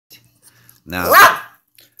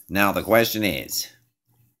Now the question is,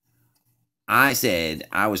 I said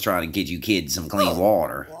I was trying to get you kids some clean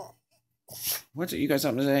water. What's it? You got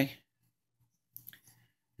something to say?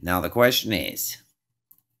 Now the question is,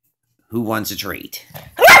 who wants a treat?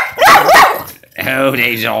 Oh,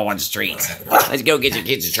 they all want treats. Let's go get your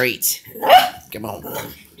kids a treats. Come on.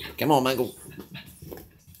 Come on, Michael.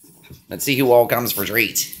 Let's see who all comes for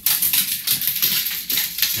treats.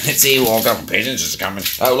 Let's see who all comes. Pigeons is coming.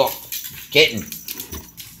 Oh, look. Kitten.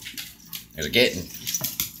 There's a kitten.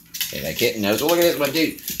 Hey, that kitten knows. Oh, look at this one,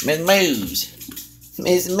 too. Miss Moose.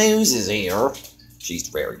 Miss Moose is here. She's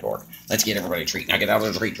very dark. Let's get everybody a treat. Now get out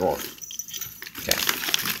of the treat drawer. Okay.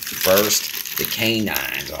 First, the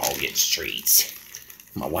canines all gets treats.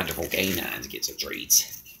 My wonderful canines get some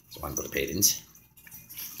treats. There's one for the pigeons.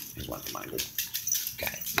 There's one for Michael.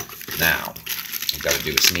 Okay. Now, I've got to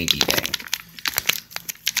do a sneaky thing.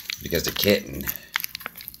 Because the kitten...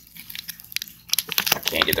 I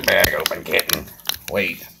can't get the bag open, kitten.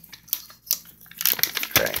 Wait.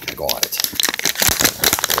 Okay, I got it.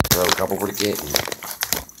 Throw a couple for the kitten.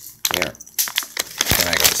 Here. Then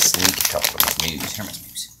I gotta sneak a couple of my Moose. Here, my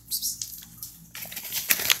Moose.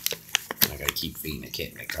 I gotta keep feeding the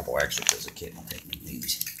kitten a couple extra because the kitten will take my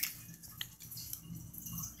Moose.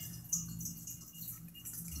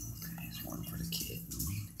 There's one for the kitten.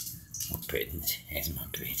 More pigeons. There's my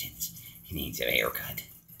pigeons. He needs a haircut.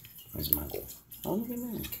 Where's Michael? Oh, look at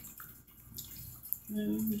Mike. Oh,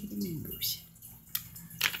 look at the members.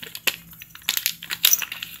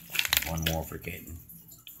 One more for kitten.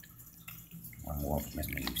 One more for Miss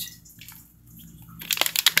Moose.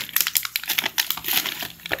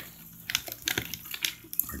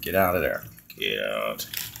 Get out of there. Get out.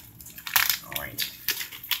 Alright.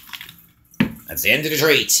 That's the end of the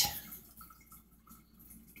treat.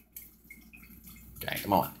 Okay,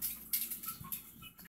 come on.